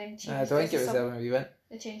think they then changed it. I don't think it was there when we went.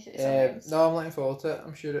 They changed it to something else. No, I'm looking forward to it.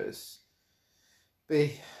 I'm sure it's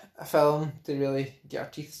be a film to really get our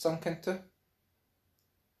teeth sunk into.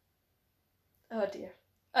 Oh dear.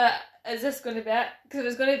 Is this going to be it? Because if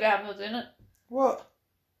it's going to be, I'm not doing it. What?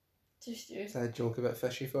 Just you. Is that a joke a bit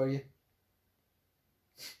fishy for you?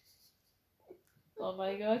 Oh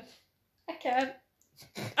my god. I can't.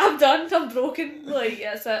 I'm done. I'm broken. Like,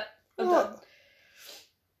 that's it. I'm done.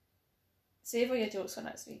 Save all your jokes for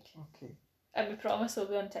next week. Okay. And we promise we'll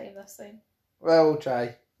be on time this time. Well, we'll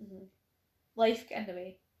try. Mm-hmm. Life got in the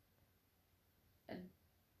way. And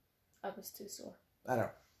I was too sore. I know.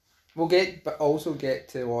 We'll also get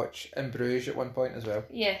to watch In Bruges at one point as well.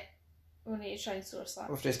 Yeah. We'll need to try and source that.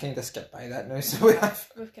 We've just kind of skipped by that now, so we have.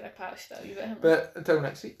 We've kind of patched that a wee bit. But until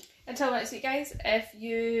next week. Until next week, guys, if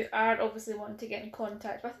you are obviously wanting to get in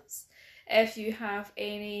contact with us, if you have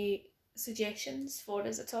any suggestions for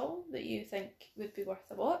us at all that you think would be worth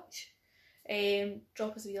a watch,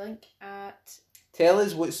 drop us a wee link at... Tell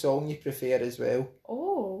us what song you prefer as well.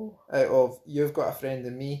 Oh. Out of You've Got a Friend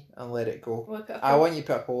in Me and Let It Go. We'll I want you to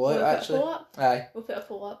put a poll out, actually. Put a poll up? Aye. We'll put a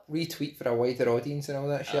poll up. Retweet for a wider audience and all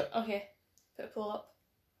that shit. Okay. Put a poll up.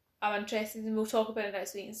 I'm interested and we'll talk about it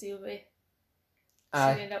next week and see what we...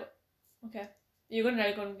 Aye. Okay. You're going to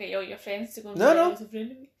now go and get all your friends to go and No. as a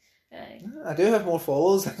friend of me? Aye. I do have more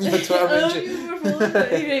followers than your Twitter mention. You have more followers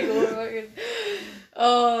than me. Here you go.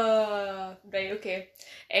 Oh, right, okay.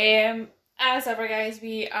 As ever, guys,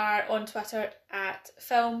 we are on Twitter at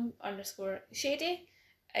film_shady.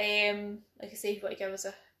 Like I say, if you want to give us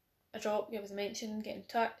a drop, give us a mention, get in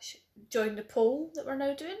touch, join the poll that we're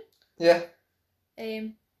now doing. Yeah.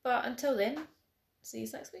 But until then, see you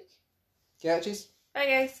next week. Catches. Bye,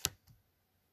 guys.